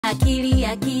Akili,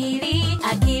 akili,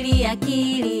 akili,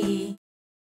 akili.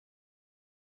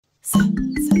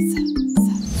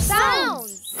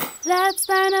 Sounds. Let's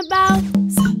learn about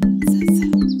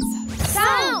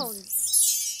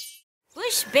sounds.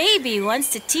 Bush Baby wants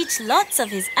to teach lots of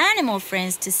his animal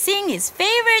friends to sing his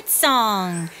favorite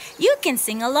song. You can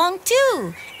sing along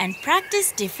too and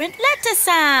practice different letter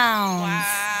sounds.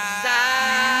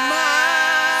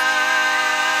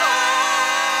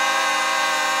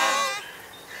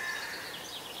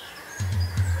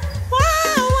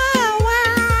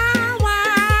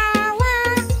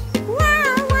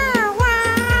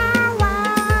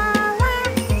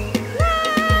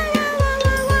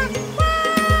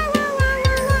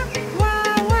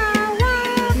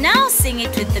 Now sing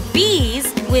it with the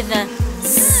bees with a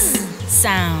z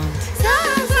sound.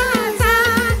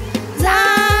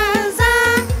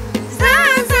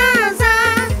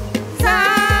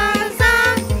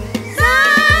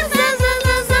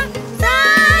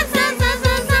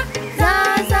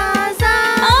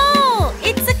 Oh,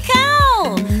 it's a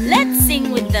cow. Let's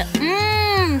sing with the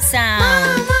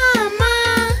sound.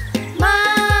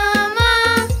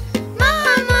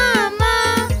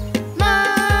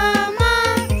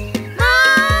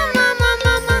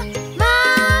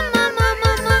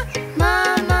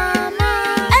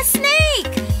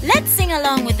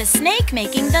 Along with the snake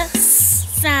making the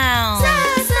sound.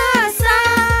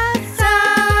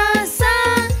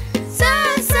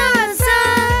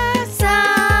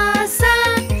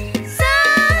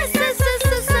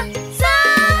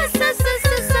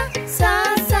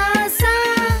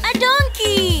 A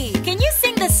donkey! Can you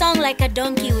sing the song like a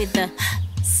donkey with the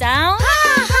sound?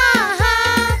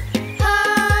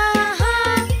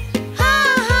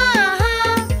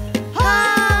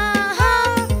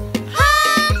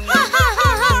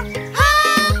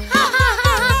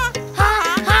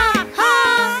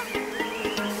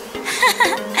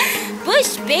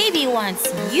 Bush Baby wants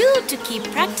you to keep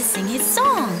practicing his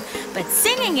song, but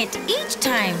singing it each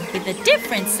time with a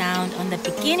different sound on the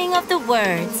beginning of the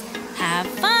words. Have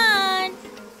fun!